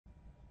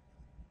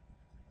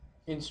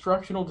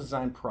Instructional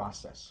design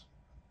process.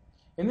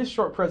 In this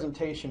short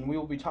presentation, we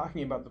will be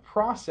talking about the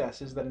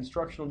processes that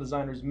instructional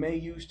designers may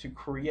use to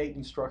create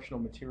instructional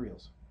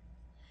materials.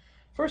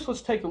 First,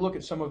 let's take a look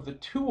at some of the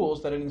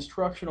tools that an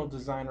instructional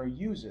designer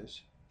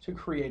uses to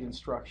create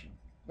instruction.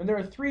 And there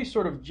are three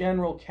sort of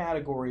general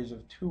categories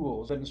of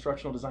tools that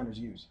instructional designers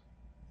use.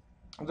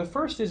 The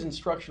first is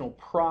instructional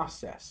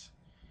process.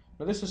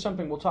 Now, this is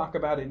something we'll talk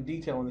about in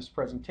detail in this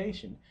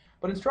presentation,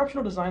 but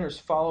instructional designers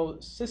follow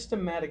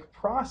systematic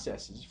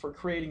processes for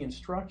creating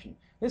instruction.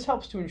 This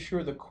helps to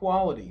ensure the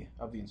quality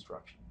of the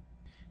instruction.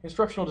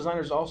 Instructional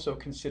designers also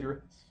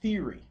consider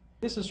theory.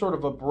 This is sort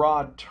of a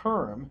broad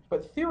term,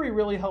 but theory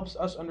really helps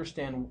us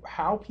understand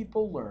how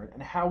people learn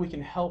and how we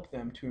can help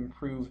them to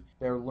improve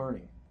their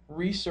learning.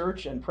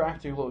 Research and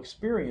practical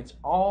experience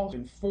all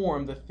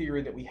inform the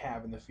theory that we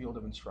have in the field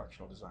of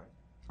instructional design.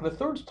 The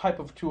third type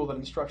of tool that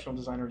instructional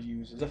designers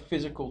use is a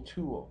physical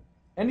tool.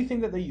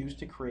 Anything that they use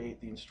to create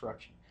the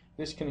instruction.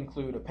 This can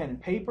include a pen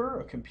and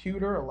paper, a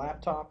computer, a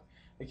laptop.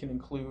 It can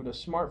include a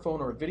smartphone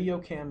or a video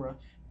camera.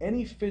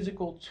 Any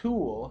physical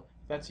tool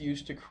that's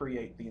used to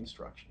create the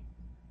instruction.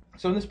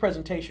 So in this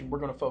presentation, we're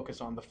going to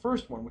focus on the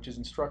first one, which is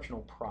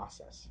instructional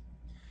process.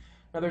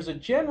 Now, there's a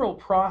general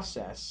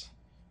process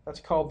that's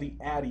called the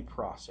ADDIE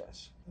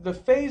process. The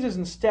phases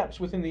and steps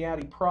within the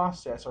ADDIE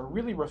process are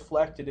really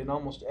reflected in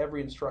almost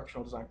every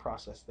instructional design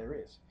process there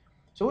is.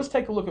 So let's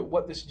take a look at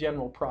what this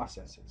general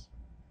process is.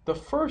 The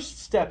first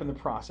step in the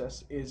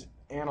process is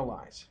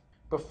analyze.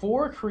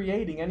 Before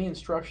creating any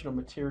instructional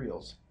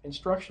materials,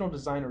 instructional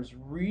designers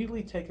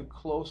really take a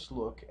close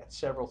look at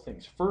several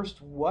things. First,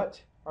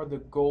 what are the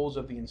goals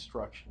of the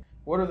instruction?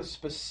 What are the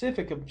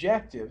specific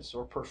objectives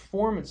or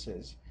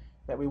performances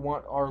that we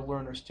want our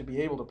learners to be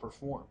able to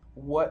perform?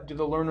 What do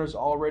the learners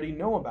already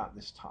know about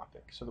this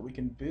topic so that we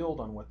can build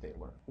on what they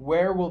learn?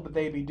 Where will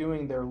they be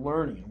doing their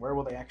learning? Where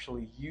will they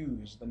actually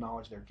use the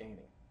knowledge they're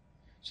gaining?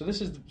 So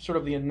this is sort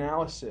of the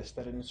analysis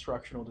that an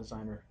instructional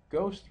designer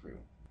goes through.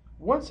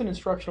 Once an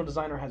instructional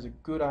designer has a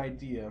good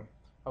idea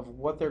of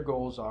what their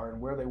goals are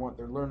and where they want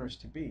their learners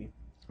to be,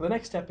 the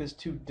next step is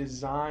to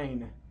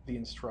design the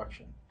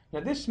instruction. Now,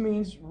 this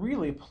means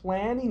really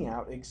planning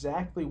out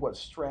exactly what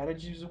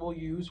strategies we'll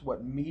use,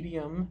 what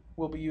medium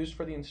will be used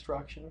for the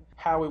instruction,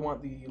 how we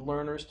want the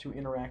learners to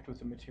interact with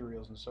the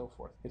materials, and so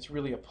forth. It's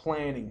really a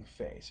planning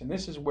phase, and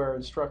this is where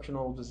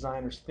instructional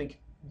designers think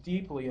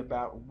deeply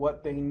about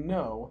what they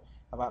know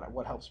about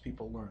what helps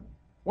people learn.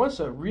 Once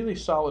a really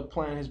solid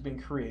plan has been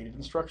created,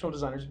 instructional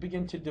designers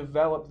begin to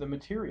develop the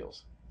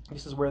materials.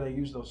 This is where they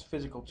use those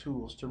physical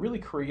tools to really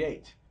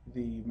create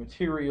the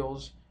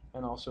materials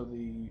and also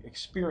the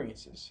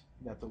experiences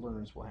that the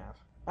learners will have.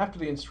 After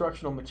the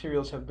instructional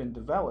materials have been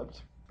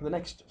developed, the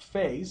next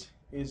phase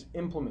is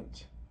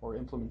implement or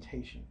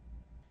implementation.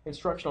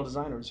 Instructional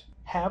designers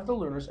have the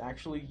learners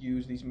actually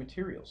use these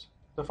materials.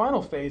 The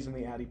final phase in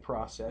the ADDIE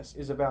process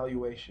is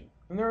evaluation.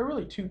 And there are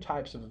really two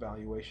types of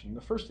evaluation.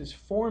 The first is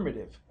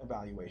formative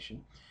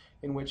evaluation,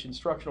 in which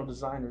instructional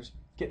designers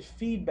get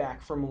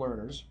feedback from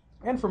learners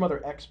and from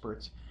other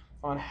experts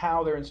on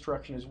how their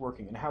instruction is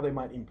working and how they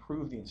might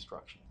improve the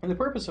instruction. And the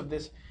purpose of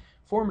this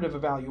formative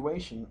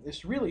evaluation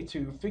is really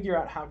to figure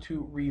out how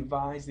to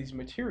revise these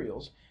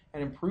materials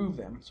and improve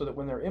them so that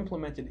when they're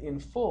implemented in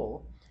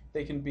full,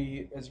 they can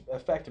be as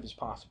effective as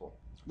possible.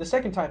 The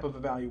second type of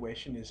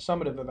evaluation is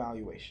summative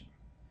evaluation.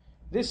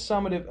 This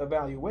summative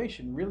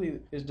evaluation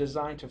really is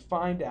designed to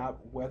find out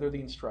whether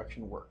the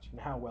instruction worked and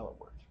how well it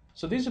worked.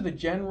 So these are the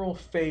general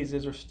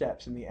phases or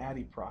steps in the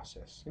ADDIE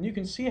process. And you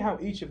can see how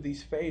each of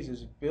these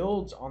phases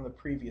builds on the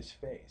previous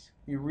phase.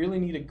 You really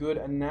need a good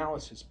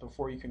analysis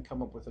before you can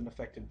come up with an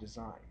effective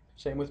design.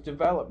 Same with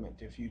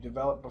development. If you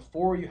develop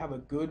before you have a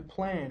good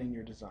plan in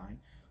your design,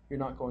 you're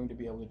not going to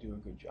be able to do a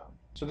good job.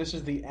 So this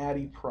is the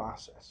ADDIE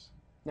process.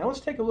 Now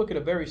let's take a look at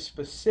a very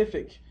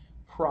specific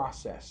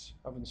process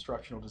of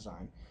instructional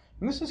design.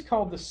 And this is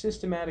called the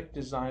systematic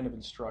design of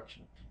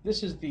instruction.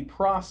 This is the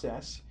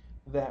process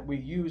that we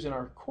use in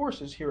our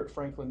courses here at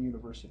Franklin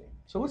University.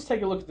 So let's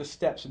take a look at the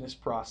steps in this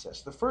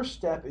process. The first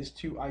step is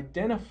to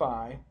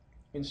identify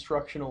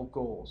instructional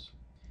goals.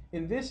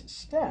 In this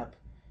step,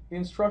 the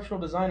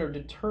instructional designer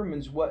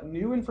determines what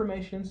new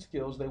information and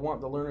skills they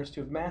want the learners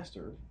to have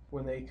mastered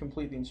when they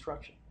complete the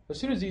instruction. As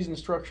soon as these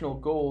instructional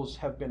goals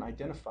have been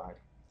identified,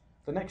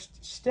 the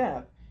next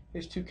step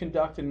is to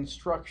conduct an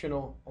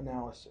instructional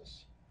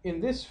analysis. In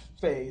this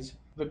phase,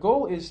 the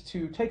goal is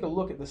to take a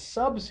look at the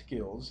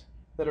sub-skills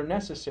that are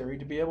necessary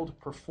to be able to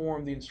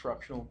perform the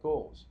instructional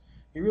goals.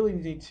 You really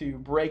need to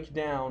break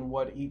down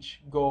what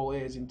each goal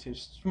is into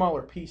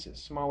smaller pieces,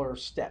 smaller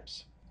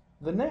steps.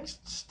 The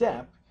next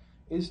step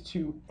is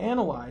to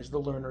analyze the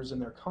learners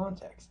and their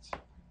contexts.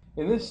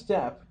 In this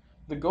step,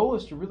 the goal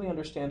is to really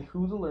understand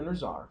who the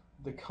learners are,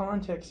 the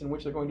context in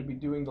which they're going to be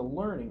doing the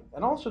learning,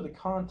 and also the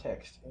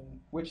context in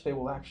which they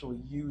will actually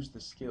use the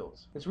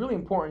skills. It's really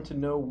important to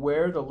know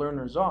where the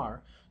learners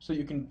are so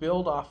you can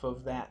build off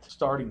of that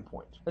starting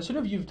point. As soon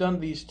as you've done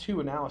these two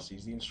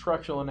analyses, the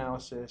instructional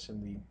analysis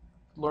and the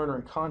learner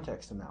and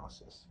context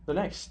analysis, the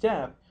next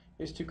step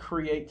is to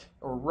create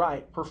or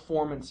write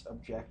performance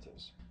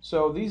objectives.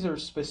 So these are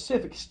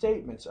specific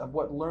statements of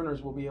what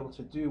learners will be able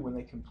to do when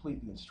they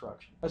complete the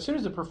instruction. As soon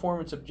as the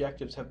performance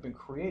objectives have been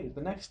created,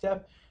 the next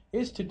step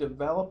is to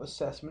develop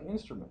assessment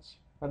instruments.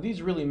 Now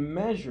these really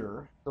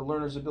measure the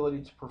learner's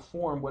ability to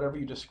perform whatever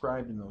you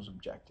described in those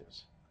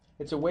objectives.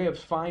 It's a way of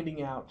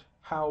finding out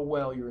how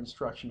well your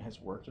instruction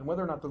has worked and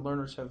whether or not the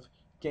learners have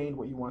gained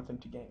what you want them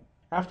to gain.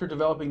 After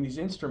developing these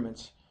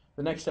instruments,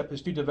 the next step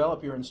is to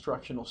develop your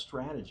instructional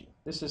strategy.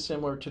 This is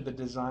similar to the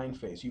design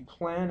phase. You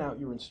plan out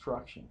your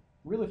instruction.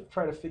 Really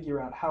try to figure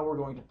out how we're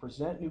going to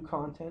present new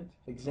content,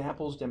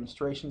 examples,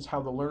 demonstrations, how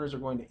the learners are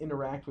going to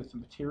interact with the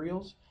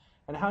materials,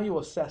 and how you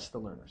assess the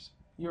learners.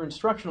 Your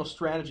instructional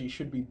strategy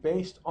should be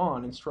based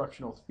on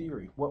instructional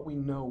theory, what we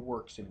know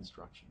works in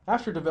instruction.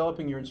 After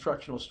developing your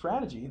instructional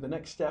strategy, the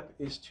next step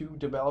is to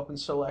develop and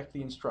select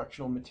the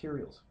instructional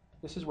materials.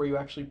 This is where you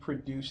actually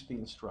produce the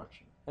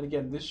instruction. And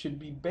again, this should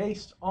be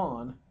based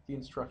on the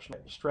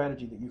instructional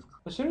strategy that you've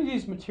created. As soon as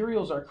these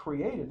materials are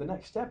created, the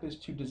next step is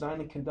to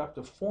design and conduct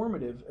a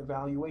formative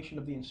evaluation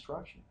of the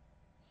instruction.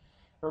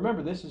 Now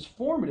remember, this is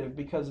formative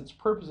because its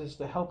purpose is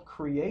to help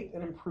create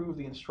and improve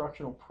the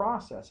instructional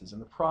processes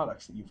and the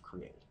products that you've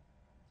created.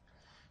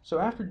 So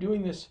after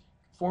doing this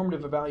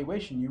formative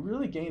evaluation, you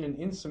really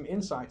gain some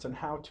insights on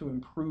how to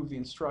improve the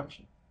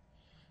instruction.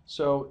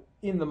 So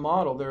in the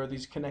model, there are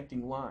these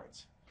connecting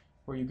lines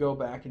where you go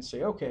back and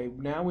say, okay,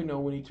 now we know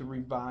we need to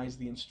revise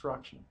the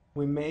instruction.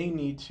 We may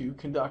need to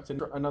conduct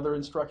another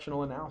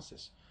instructional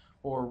analysis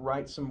or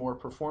write some more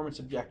performance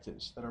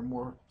objectives that are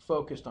more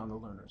focused on the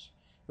learners.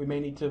 We may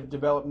need to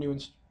develop new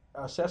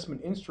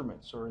assessment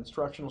instruments or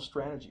instructional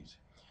strategies.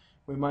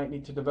 We might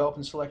need to develop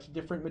and select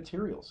different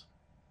materials.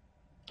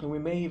 And we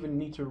may even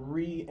need to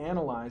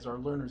reanalyze our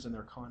learners and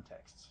their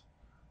contexts.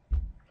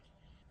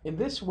 In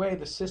this way,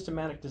 the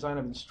systematic design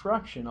of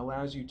instruction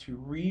allows you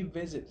to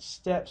revisit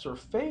steps or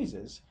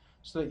phases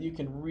so that you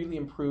can really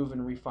improve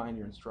and refine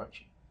your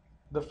instruction.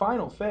 The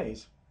final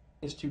phase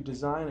is to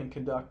design and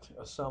conduct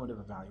a summative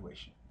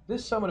evaluation.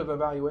 This summative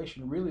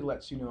evaluation really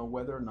lets you know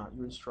whether or not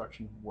your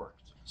instruction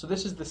worked. So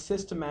this is the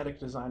systematic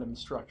design of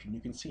instruction. You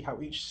can see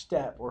how each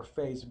step or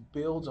phase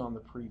builds on the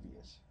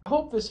previous. I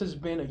hope this has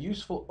been a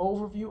useful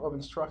overview of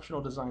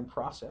instructional design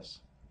process,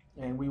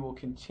 and we will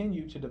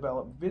continue to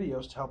develop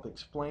videos to help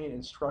explain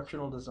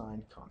instructional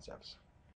design concepts.